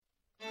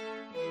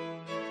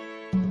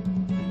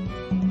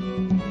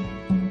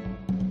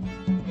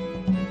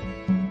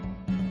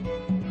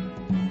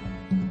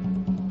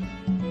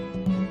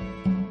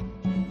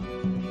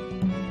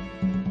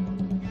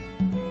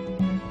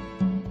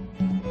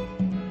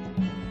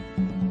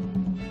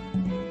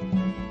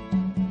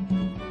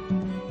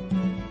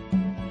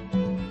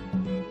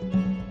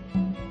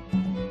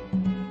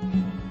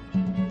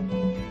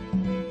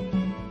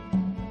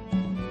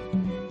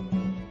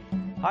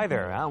Hi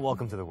there, and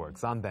welcome to The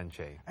Works. I'm Ben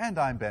Che. And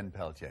I'm Ben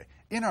Pelletier.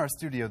 In our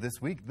studio this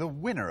week, the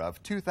winner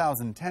of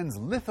 2010's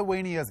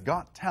Lithuania's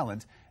Got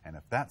Talent. And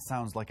if that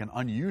sounds like an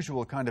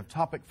unusual kind of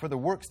topic for The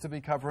Works to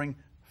be covering,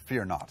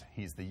 fear not.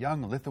 He's the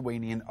young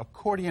Lithuanian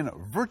accordion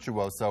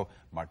virtuoso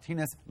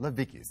Martynas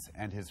Levikis,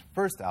 and his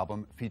first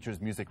album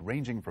features music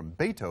ranging from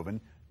Beethoven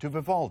to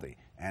Vivaldi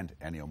and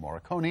Ennio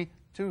Morricone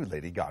to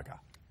Lady Gaga.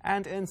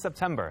 And in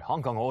September,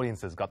 Hong Kong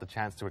audiences got the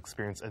chance to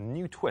experience a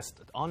new twist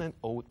on an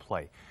old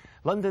play.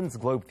 London's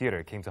Globe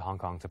Theatre came to Hong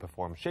Kong to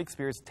perform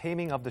Shakespeare's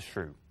Taming of the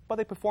Shrew, but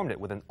they performed it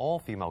with an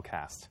all-female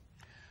cast.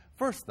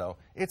 First, though,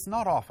 it's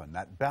not often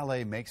that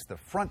ballet makes the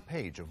front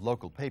page of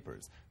local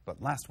papers, but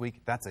last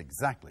week that's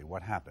exactly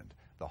what happened.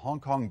 The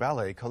Hong Kong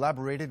Ballet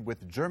collaborated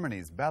with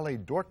Germany's Ballet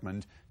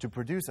Dortmund to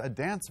produce a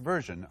dance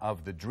version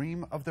of The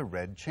Dream of the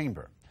Red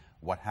Chamber.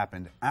 What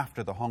happened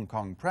after the Hong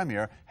Kong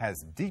premiere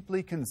has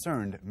deeply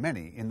concerned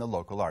many in the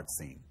local arts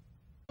scene.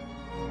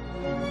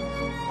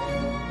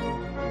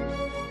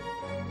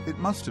 It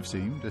must have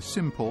seemed a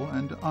simple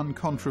and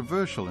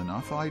uncontroversial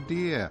enough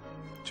idea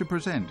to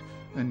present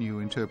a new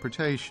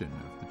interpretation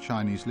of the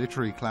Chinese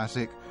literary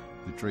classic,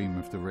 The Dream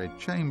of the Red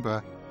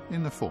Chamber,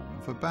 in the form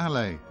of a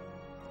ballet.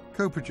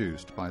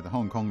 Co-produced by the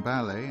Hong Kong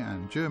Ballet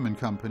and German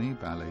company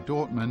Ballet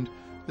Dortmund,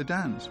 the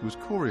dance was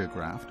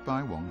choreographed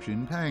by Wang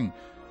Jinpeng,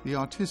 the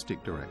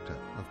artistic director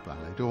of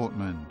Ballet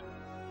Dortmund.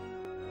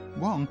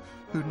 Wang,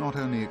 who'd not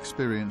only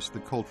experienced the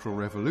Cultural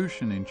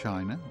Revolution in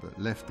China, but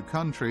left the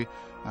country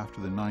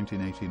after the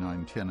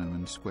 1989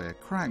 Tiananmen Square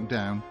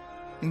crackdown,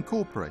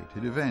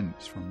 incorporated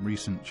events from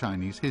recent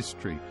Chinese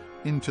history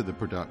into the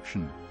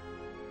production.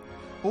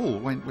 All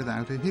went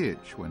without a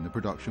hitch when the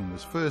production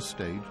was first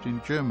staged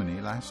in Germany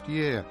last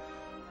year,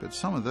 but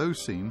some of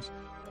those scenes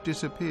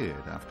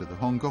disappeared after the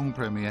Hong Kong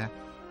premiere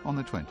on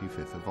the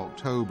 25th of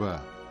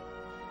October.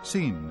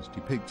 Scenes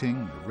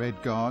depicting the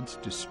Red Guards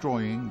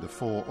destroying the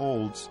Four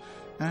Olds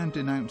and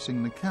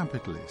denouncing the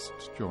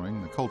capitalists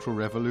during the Cultural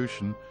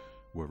Revolution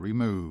were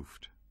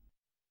removed.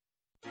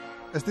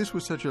 As this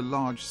was such a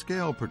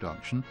large-scale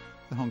production,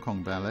 the Hong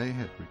Kong Ballet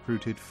had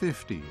recruited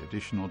 50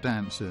 additional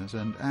dancers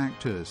and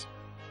actors.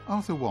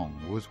 Arthur Wong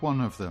was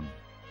one of them.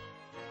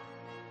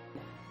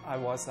 I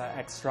was an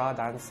extra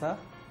dancer,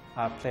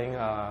 playing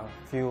a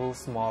few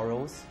small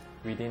roles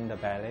within the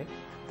ballet.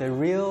 The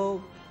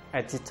real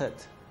attitude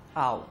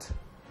out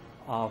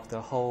of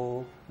the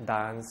whole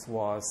dance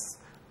was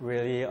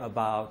really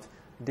about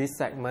this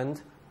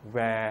segment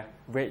where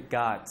Red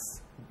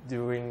Guards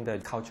during the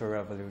Cultural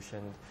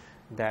Revolution,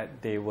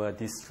 that they were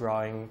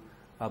destroying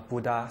a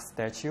Buddha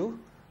statue,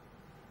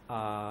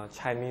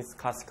 Chinese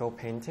classical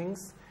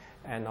paintings,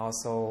 and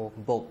also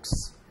books.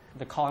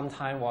 The call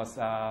time was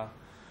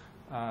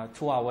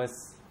 2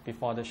 hours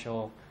before the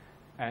show,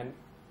 and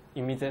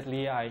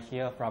immediately I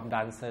hear from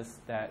dancers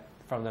that,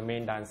 from the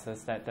main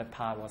dancers, that the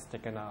part was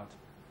taken out.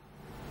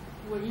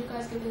 Were you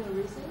guys given a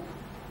reason?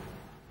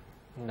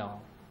 No.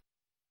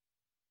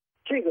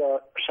 这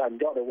个闪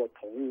掉的我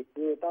同意，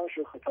因为当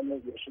时和他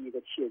们也是一个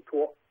切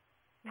磋，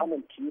他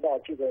们提到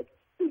这个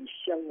对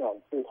香港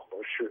不合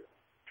适，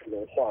这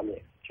种画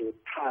面就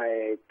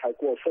太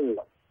过分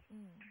了。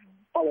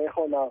后来以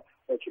后呢，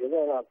我觉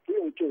得呢，不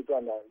用这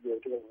段呢有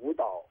这个舞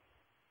蹈，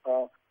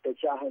再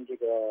加上这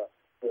个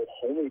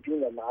红卫兵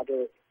的拿着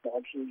毛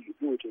皮雨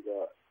露这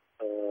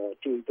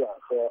一段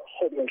和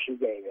后面是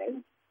演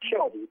员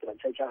跳的一段，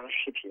再加上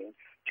视频，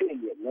这个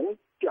也能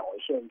表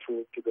现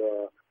出这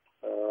个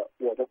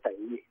我的本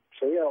意，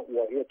所以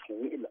我也同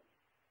意了。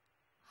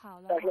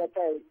好的。但是呢，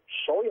在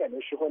首演的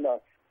时候呢，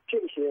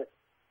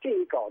这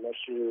一稿呢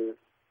是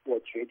我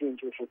决定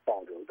就是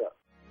保留的。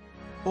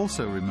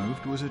Also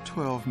removed was a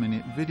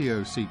 12-minute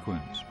video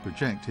sequence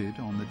projected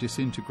on the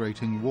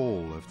disintegrating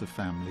wall of the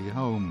family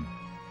home.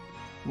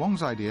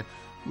 Wang's idea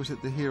was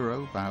that the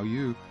hero, Bao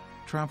Yu,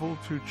 travelled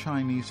through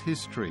Chinese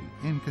history,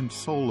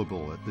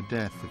 inconsolable at the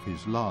death of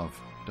his love,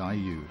 Dai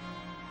Yu.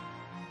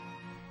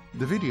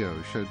 The video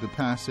showed the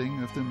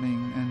passing of the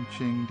Ming and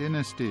Qing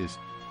dynasties,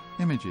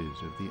 images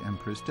of the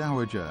Empress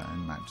Dowager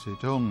and Mao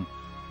Zedong,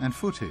 and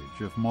footage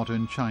of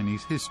modern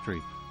Chinese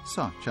history,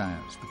 such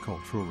as the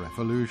Cultural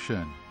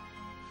Revolution.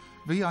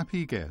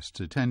 VIP guests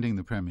attending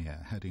the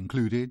premiere had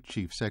included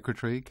Chief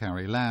Secretary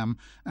Carrie Lam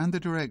and the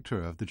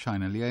Director of the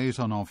China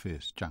Liaison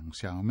Office, Zhang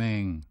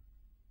Xiaoming.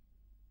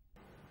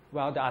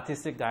 Well, the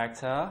artistic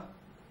director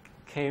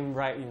came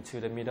right into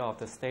the middle of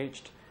the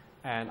stage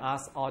and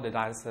asked all the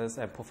dancers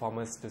and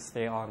performers to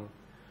stay on.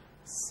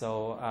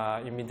 So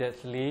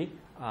immediately,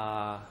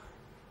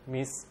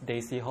 Miss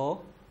Daisy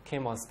Ho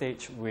came on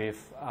stage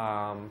with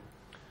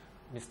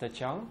Mr.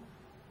 Cheung,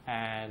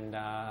 and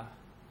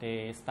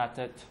they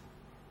started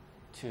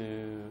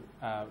to,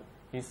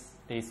 Miss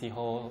Daisy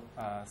Ho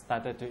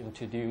started to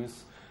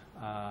introduce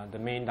the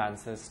main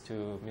dancers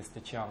to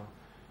Mr. Cheung,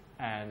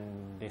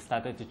 and they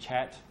started to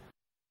chat.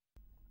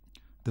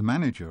 The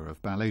manager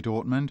of Ballet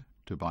Dortmund,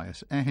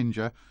 Tobias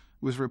Ehinger,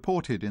 was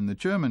reported in the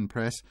German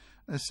press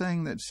as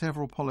saying that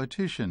several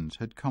politicians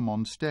had come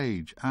on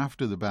stage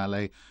after the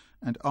ballet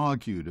and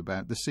argued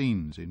about the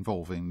scenes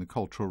involving the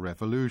Cultural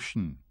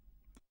Revolution.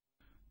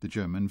 The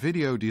German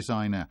video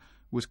designer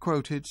was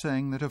quoted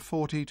saying that a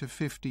 40 to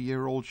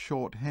 50-year-old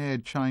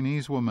short-haired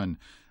Chinese woman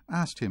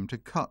asked him to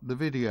cut the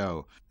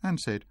video and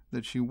said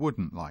that she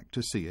wouldn't like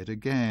to see it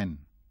again.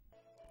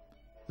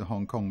 The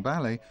Hong Kong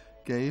Ballet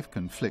gave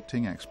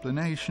conflicting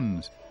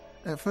explanations,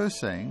 at first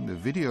saying the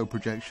video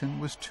projection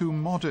was too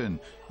modern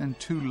and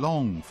too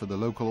long for the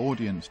local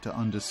audience to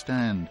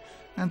understand,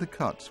 and the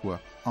cuts were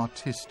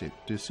artistic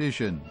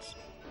decisions.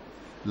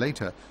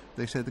 Later,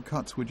 they said the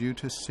cuts were due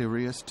to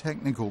serious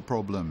technical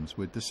problems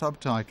with the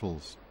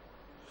subtitles.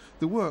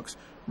 The works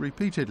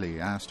repeatedly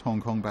asked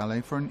Hong Kong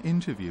Ballet for an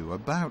interview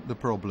about the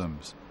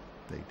problems.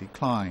 They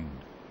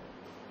declined.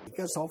 而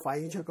家所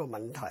反映出個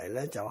問題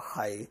咧，就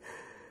係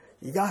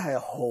而家係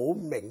好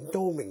明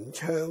刀明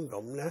槍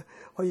咁咧，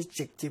可以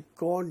直接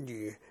干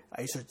預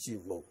藝術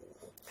節目。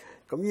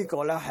咁呢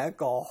個咧係一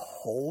個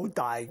好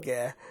大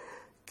嘅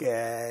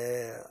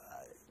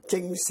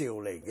徵兆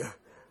嚟嘅，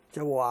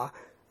就話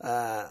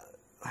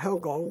香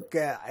港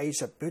嘅藝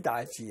術表達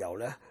嘅自由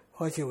咧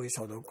開始會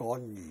受到干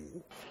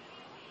預。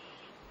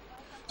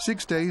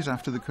6 days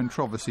after the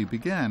controversy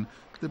began,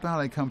 the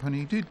ballet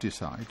company did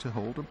decide to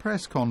hold a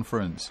press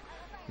conference.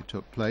 It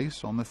took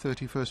place on the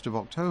 31st of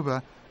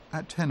October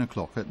at 10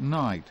 o'clock at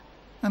night,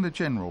 and a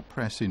general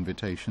press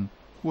invitation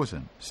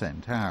wasn't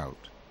sent out.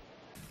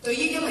 對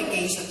於因為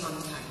技術問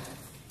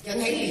題引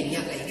起連日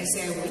嚟嘅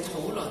社會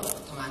討論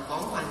同埋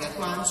廣泛嘅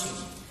關注，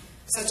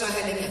實在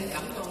係令人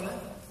感到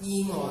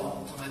意外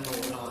同埋無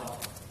奈。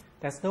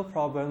There's no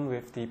problem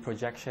with the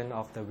projection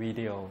of the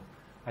video.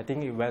 I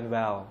think it went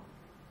well.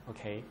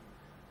 Okay,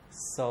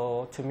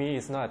 so to me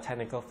it's not a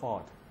technical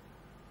fault.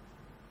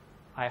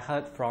 I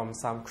heard from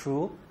some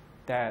crew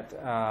that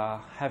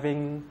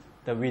having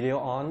the video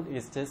on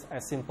is just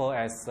as simple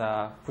as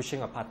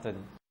pushing a button.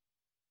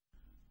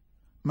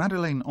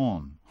 Madeleine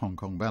On, Hong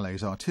Kong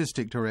Ballet's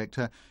artistic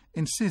director,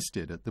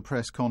 insisted at the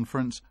press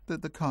conference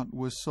that the cut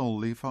was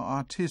solely for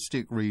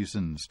artistic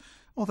reasons,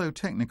 although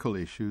technical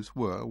issues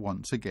were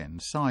once again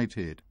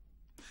cited.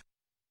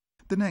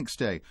 The next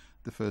day,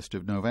 the 1st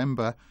of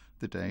November,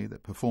 the day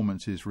that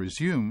performances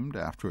resumed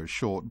after a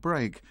short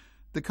break,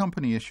 the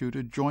company issued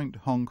a joint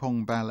Hong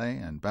Kong Ballet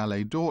and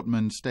Ballet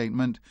Dortmund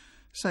statement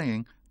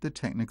saying the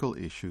technical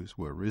issues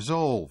were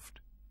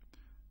resolved.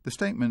 The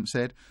statement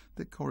said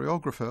that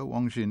choreographer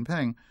Wang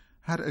Jinpeng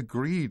had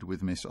agreed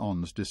with Miss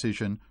On's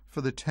decision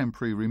for the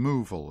temporary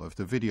removal of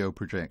the video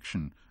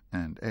projection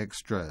and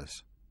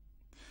extras.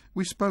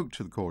 We spoke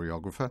to the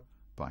choreographer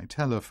by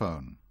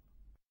telephone.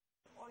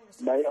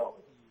 没有，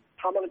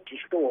他们只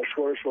是跟我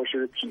说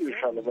是技术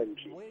上的问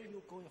题。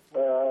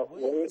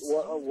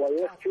我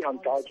也非常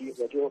着急，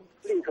我就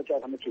立刻叫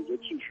他们解决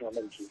技术上的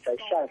问题，在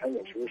下一场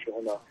演出的时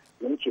候呢，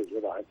能解决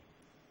完，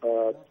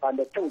按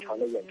照正常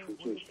的演出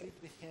进行。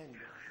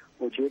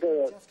我觉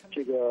得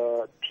这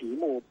个题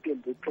目并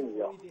不重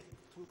要，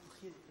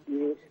因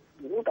为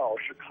舞蹈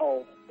是靠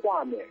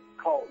画面、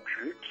靠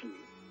肢体，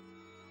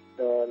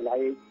来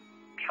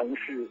呈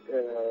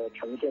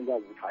现在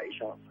舞台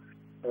上。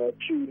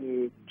至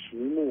于题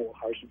目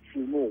还是字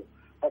幕，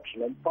它只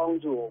能帮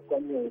助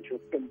观众就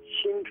更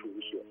清楚一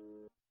些。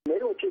没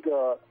有这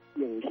个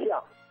影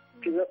像，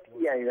这个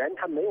演员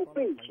他没有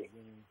背景，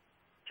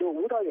就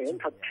舞蹈演员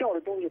他跳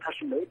的东西他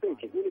是没背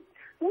景，因为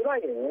舞蹈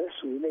演员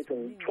属于那种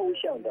抽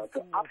象的，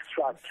叫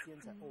abstract，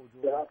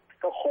 对吧？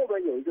它后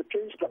边有一个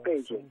真实的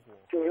背景，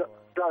就是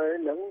让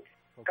人能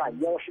感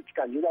觉到是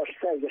在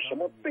一个什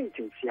么背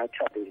景之下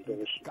跳的东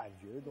西。感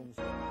觉的东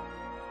西。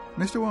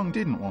Mr. Wang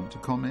didn't want to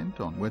comment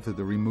on whether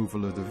the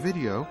removal of the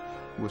video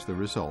was the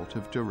result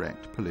of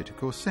direct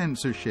political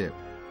censorship,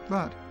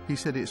 but he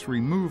said its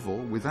removal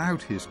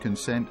without his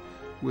consent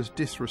was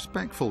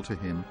disrespectful to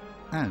him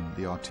and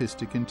the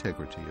artistic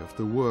integrity of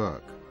the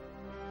work.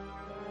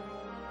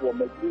 我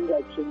们应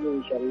该尊重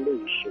一下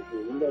历史，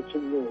也应该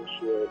尊重一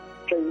些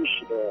真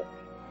实的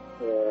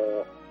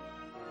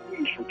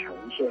艺术呈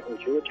现，我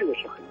觉得这个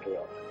是很重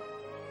要的。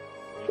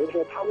所以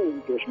说他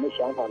们有什么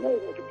想法，那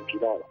我就不知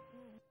道了。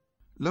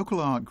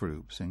Local art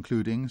groups,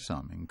 including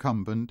some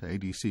incumbent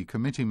ADC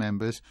committee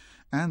members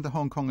and the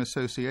Hong Kong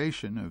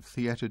Association of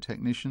Theatre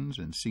Technicians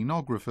and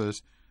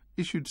Scenographers,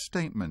 issued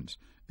statements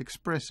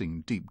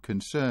expressing deep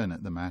concern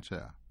at the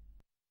matter.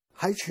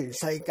 喺全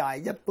世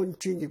界一般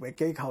專業嘅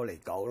機構嚟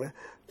講咧，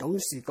董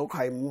事局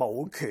係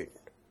冇權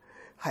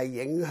係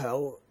影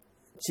響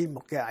節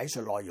目嘅藝術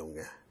內容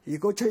嘅。如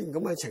果出現咁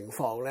嘅情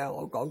況咧，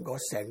我講過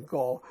成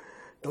個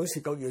董事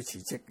局要辭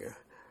職嘅。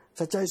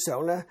實際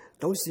上咧，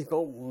董事局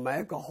唔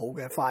係一個好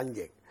嘅翻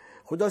譯。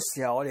好多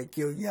時候我哋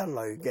叫呢一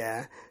類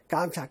嘅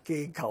監察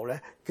機構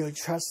咧，叫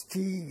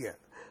trustee 嘅。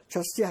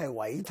trustee 係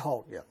委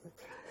託人，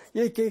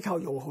呢啲機構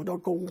用好多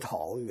公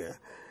帑嘅。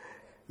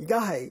而家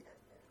係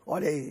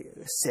我哋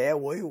社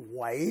會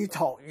委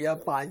託呢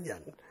一班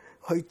人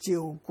去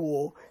照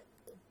顧、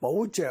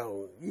保障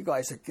呢個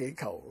藝術機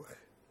構。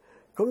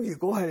咁如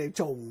果佢哋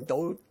做唔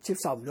到、接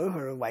受唔到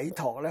佢嘅委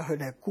託咧，佢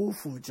哋係辜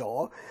負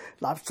咗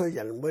納稅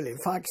人每年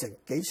花成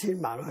幾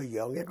千萬去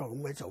養一個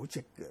咁嘅組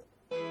織嘅。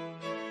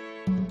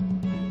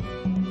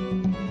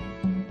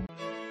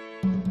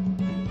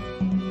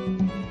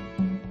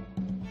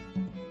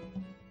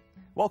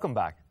Welcome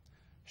back.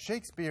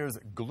 Shakespeare's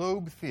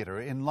Globe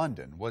Theatre in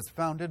London was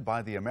founded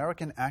by the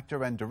American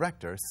actor and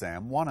director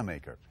Sam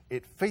Wanamaker.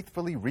 It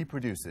faithfully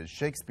reproduces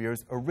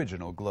Shakespeare's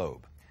original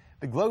Globe.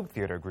 The Globe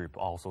Theatre Group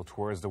also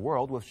tours the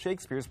world with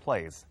Shakespeare's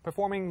plays,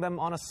 performing them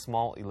on a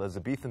small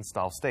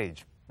Elizabethan-style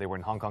stage. They were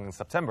in Hong Kong in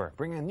September,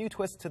 bringing a new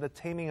twist to The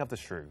Taming of the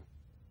Shrew.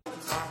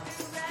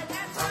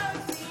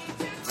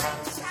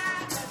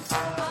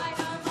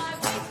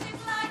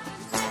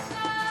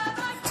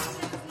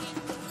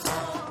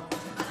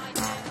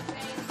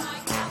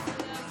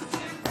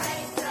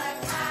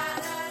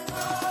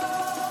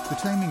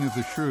 The Taming of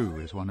the Shrew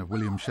is one of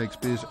William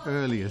Shakespeare's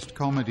earliest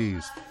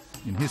comedies.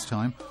 In his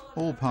time,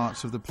 all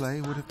parts of the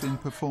play would have been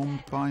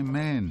performed by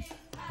men.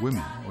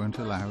 Women weren't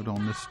allowed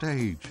on the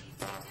stage.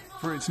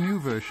 For its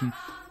new version,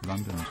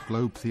 London's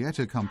Globe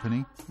Theatre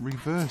Company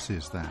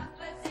reverses that.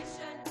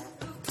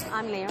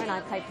 I'm Leah and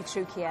I play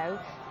Petruchio,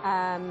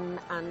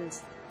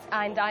 and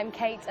I'm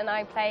Kate and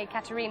I play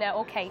Katerina,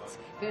 or Kate,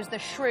 who's the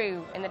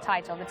shrew in the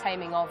title, The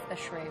Taming of the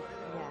Shrew.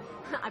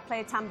 Yeah. I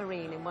play a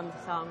tambourine in one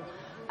song.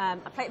 I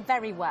play it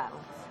very well,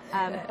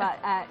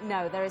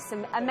 no, there are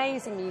some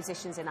amazing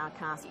musicians in our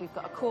cast. We've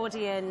got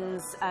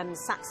accordions,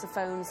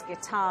 saxophones,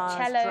 guitars,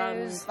 cellos,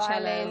 drums,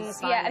 violins.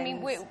 Yeah, I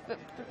mean,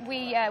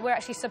 we're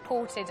actually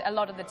supported a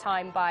lot of the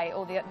time by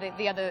all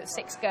the other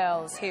 6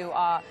 girls who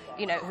are,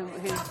 you know,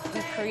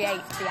 who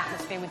create the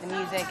atmosphere with the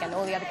music and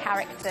all the other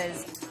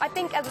characters. I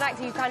think as an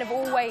actor, you kind of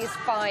always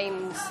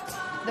find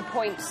the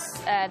points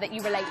that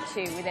you relate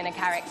to within a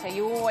character.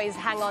 You always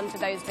hang on to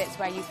those bits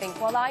where you think,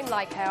 well, I'm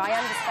like her, I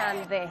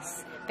understand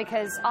this,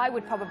 because I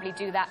would probably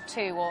do that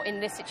too, or in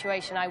this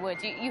situation I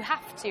would. You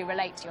have to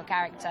relate to your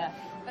character.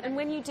 And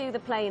when you do the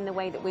play in the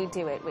way that we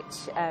do it,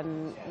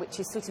 which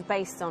is sort of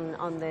based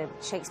on the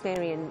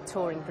Shakespearean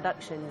touring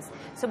productions,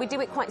 so we do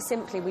it quite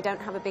simply. We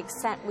don't have a big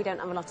set, we don't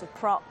have a lot of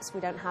props,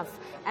 we don't have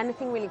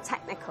anything really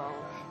technical.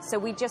 So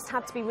we just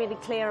had to be really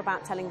clear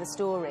about telling the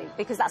story,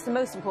 because that's the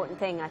most important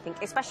thing, I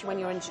think, especially when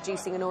you're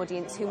introducing an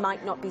audience who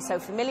might not be so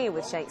familiar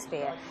with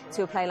Shakespeare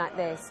to a play like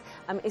this,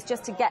 is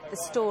just to get the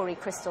story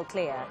crystal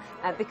clear,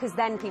 because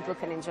then people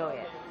can enjoy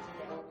it.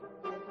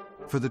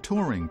 For the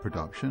touring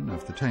production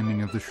of The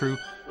Taming of the Shrew,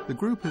 the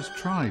group has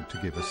tried to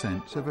give a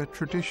sense of a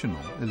traditional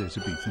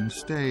Elizabethan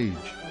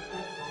stage.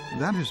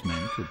 That has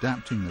meant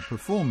adapting the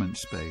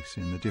performance space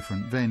in the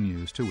different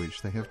venues to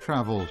which they have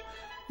travelled,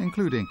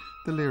 including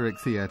the Lyric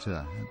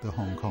Theatre at the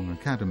Hong Kong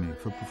Academy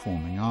for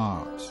Performing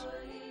Arts.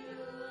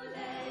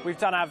 We've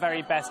done our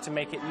very best to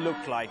make it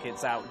look like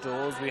it's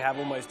outdoors. We have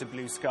almost a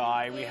blue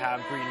sky, we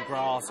have green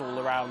grass all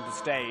around the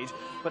stage,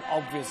 but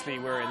obviously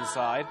we're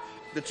inside.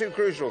 The two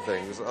crucial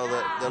things are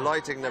that the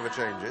lighting never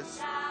changes,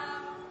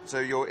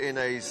 so you're in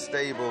a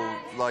stable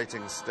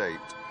lighting state,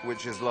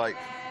 which is like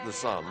the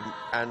sun,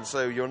 and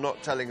so you're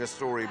not telling a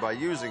story by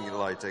using the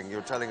lighting,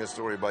 you're telling a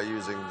story by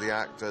using the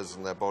actors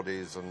and their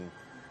bodies and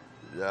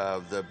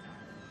the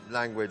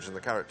language and the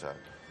character.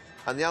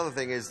 And the other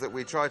thing is that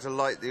we try to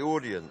light the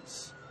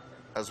audience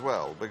as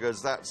well,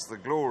 because that's the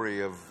glory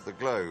of the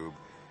Globe,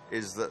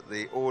 is that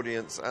the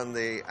audience and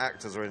the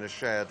actors are in a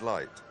shared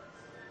light,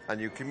 and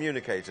you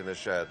communicate in a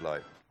shared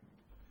light.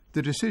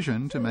 The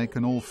decision to make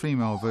an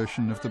all-female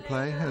version of the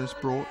play has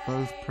brought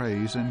both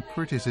praise and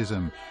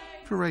criticism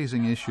for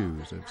raising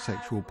issues of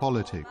sexual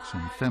politics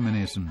and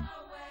feminism.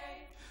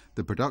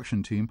 The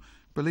production team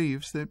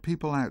believes that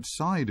people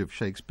outside of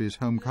Shakespeare's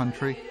home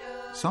country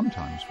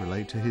sometimes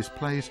relate to his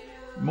plays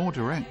more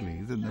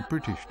directly than the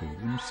British do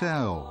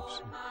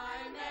themselves.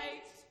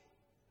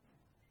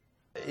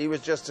 He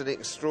was just an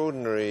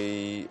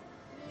extraordinary,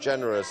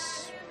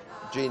 generous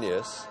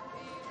genius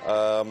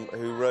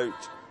who wrote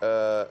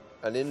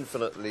an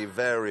infinitely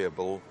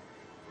variable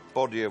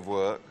body of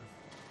work,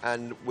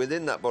 and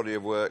within that body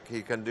of work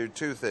he can do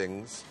two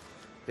things.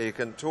 He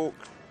can talk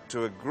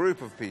to a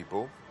group of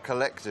people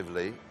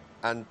collectively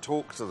and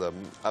talk to them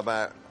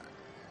about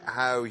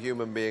how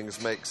human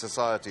beings make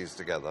societies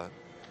together,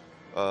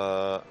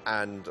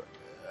 and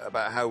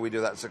about how we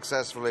do that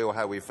successfully or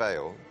how we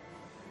fail.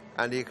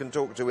 And he can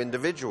talk to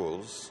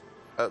individuals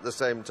at the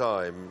same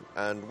time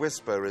and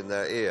whisper in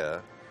their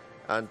ear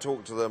and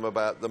talk to them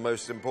about the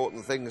most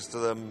important things to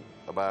them,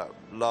 about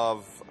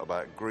love,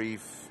 about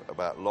grief,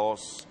 about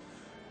loss,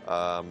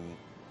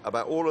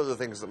 about all of the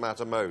things that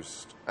matter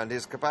most. And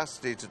his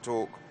capacity to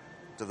talk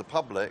to the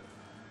public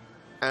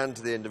and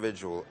to the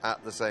individual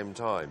at the same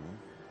time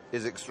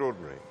is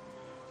extraordinary.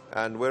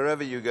 And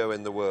wherever you go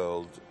in the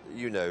world,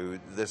 you know,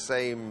 the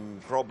same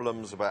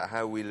problems about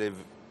how we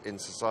live in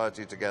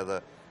society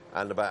together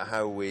and about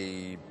how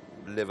we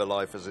live a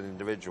life as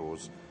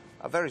individuals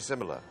are very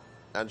similar.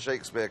 And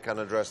Shakespeare can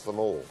address them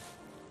all.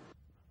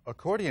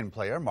 Accordion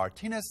player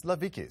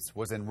Martynas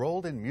was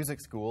enrolled in music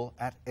school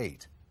at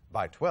 8.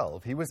 By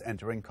 12, he was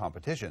entering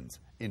competitions.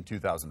 In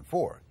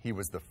 2004, he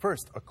was the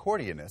first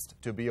accordionist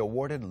to be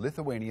awarded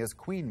Lithuania's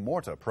Queen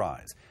Morta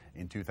Prize.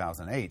 In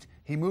 2008,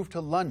 he moved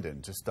to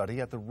London to study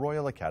at the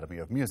Royal Academy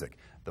of Music.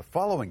 The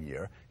following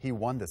year, he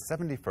won the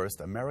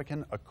 71st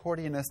American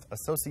Accordionist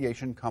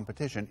Association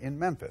competition in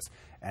Memphis.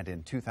 And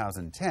in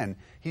 2010,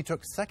 he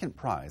took second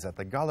prize at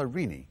the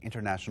Gallerini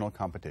International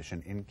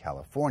Competition in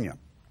California.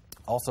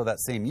 Also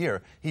that same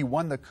year, he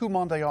won the Coup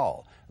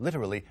Mondial,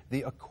 literally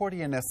the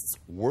Accordionists'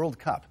 World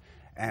Cup,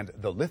 and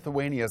the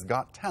Lithuania's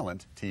Got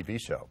Talent TV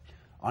show.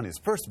 On his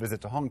first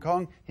visit to Hong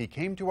Kong, he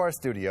came to our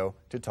studio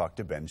to talk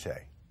to Ben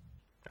Che.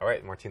 All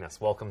right,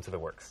 Martynas, welcome to The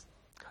Works.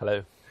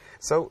 Hello.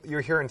 So you're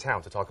here in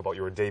town to talk about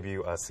your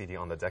debut CD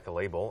on the Decca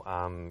label,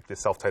 the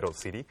self-titled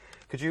CD.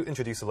 Could you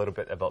introduce a little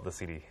bit about the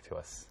CD to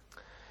us?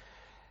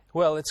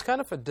 Well, it's kind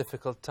of a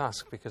difficult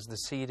task because the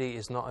CD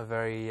is not a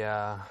very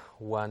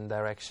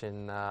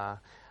one-direction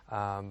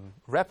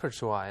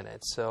repertoire in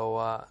it.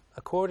 So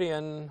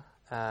accordion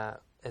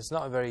is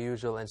not a very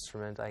usual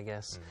instrument, I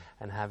guess,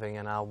 and having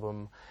an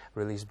album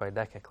released by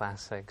Decca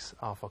Classics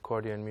of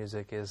accordion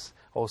music is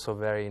also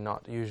very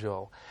not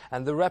usual.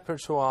 And the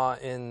repertoire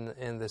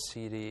in the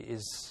CD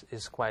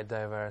is quite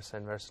diverse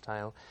and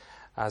versatile,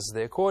 as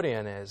the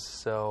accordion is.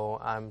 So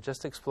I'm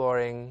just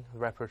exploring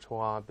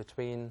repertoire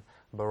between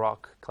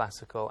Baroque,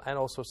 classical, and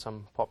also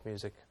some pop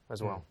music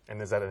as well. And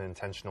is that an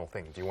intentional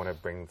thing? Do you want to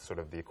bring sort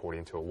of the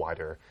accordion to a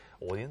wider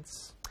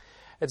audience?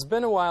 It's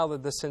been a while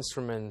that this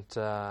instrument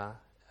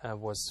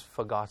was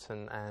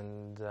forgotten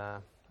and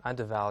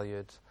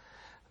undervalued.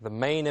 The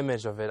main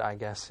image of it, I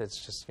guess,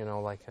 it's just, you know,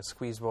 like a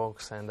squeeze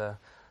box and a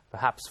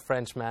perhaps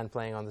French man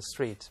playing on the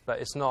street, but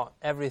it's not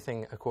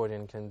everything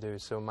accordion can do.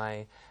 So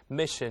my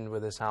mission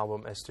with this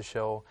album is to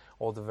show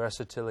all the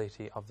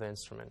versatility of the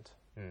instrument.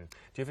 Do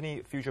you have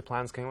any future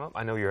plans coming up?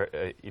 I know you're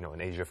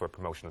in Asia for a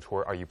promotional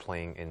tour. Are you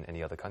playing in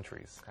any other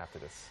countries after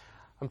this?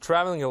 I'm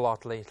traveling a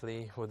lot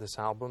lately with this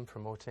album,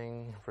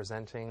 promoting,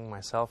 presenting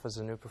myself as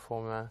a new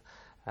performer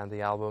and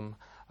the album.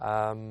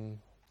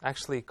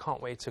 Actually,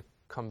 can't wait to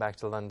come back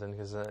to London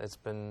because it's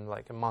been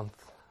like a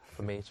month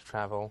for me to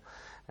travel,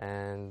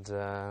 and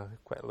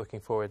quite looking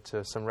forward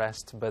to some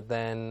rest. But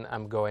then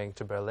I'm going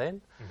to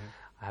Berlin.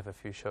 I have a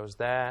few shows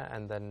there,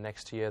 and then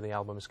next year the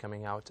album is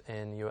coming out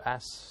in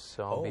US,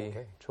 so I'll be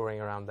touring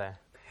around there.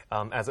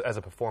 As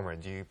a performer,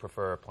 do you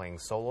prefer playing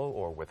solo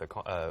or with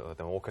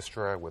an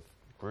orchestra, with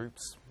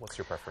groups? What's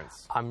your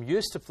preference? I'm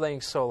used to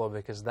playing solo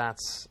because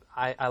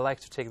I like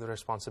to take the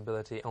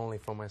responsibility only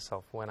for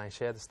myself. When I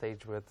share the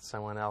stage with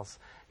someone else,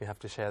 you have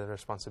to share the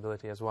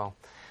responsibility as well.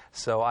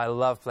 So I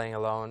love playing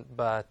alone,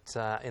 but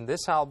in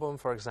this album,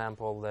 for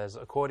example, there's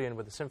accordion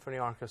with the symphony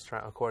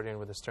orchestra, accordion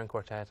with the string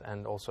quartet,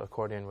 and also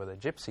accordion with a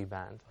gypsy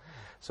band.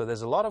 So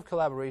there's a lot of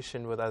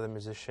collaboration with other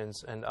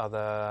musicians and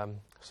other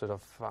sort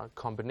of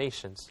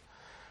combinations.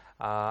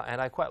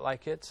 And I quite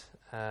like it.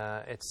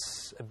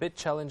 It's a bit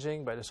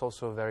challenging, but it's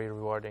also very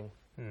rewarding.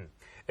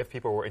 If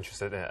people were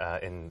interested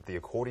in the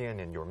accordion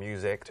and your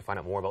music, to find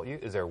out more about you,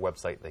 is there a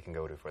website they can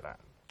go to for that?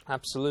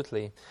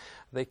 Absolutely.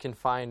 They can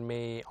find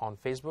me on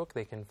Facebook.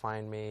 They can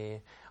find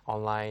me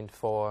online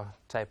for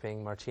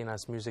typing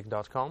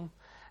martynasmusic.com,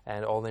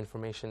 and all the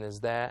information is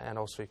there, and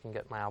also you can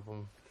get my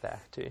album there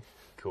too.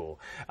 Cool.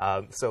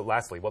 So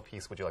lastly, what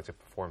piece would you like to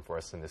perform for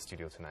us in the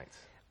studio tonight?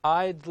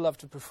 I'd love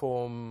to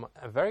perform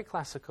a very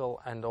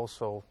classical and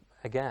also,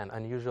 again,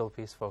 unusual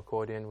piece for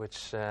accordion,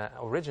 which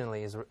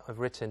originally is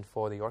written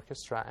for the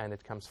orchestra, and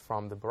it comes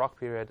from the Baroque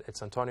period.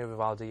 It's Antonio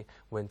Vivaldi,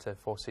 Winter,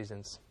 Four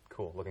Seasons.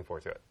 Cool. Looking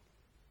forward to it.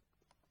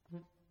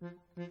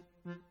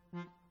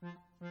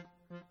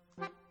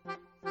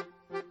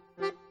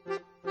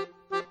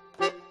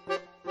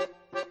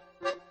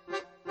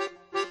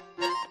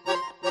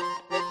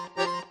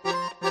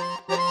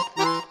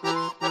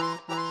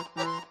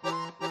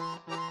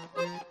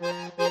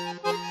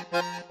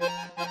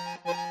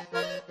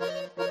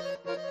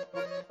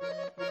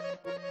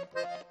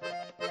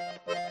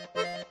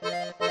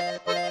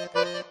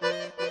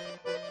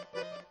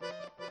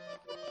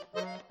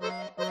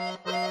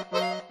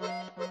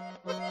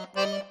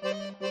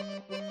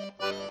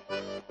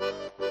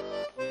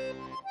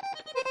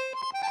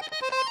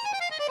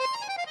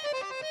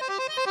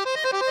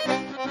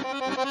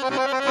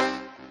 Thank you.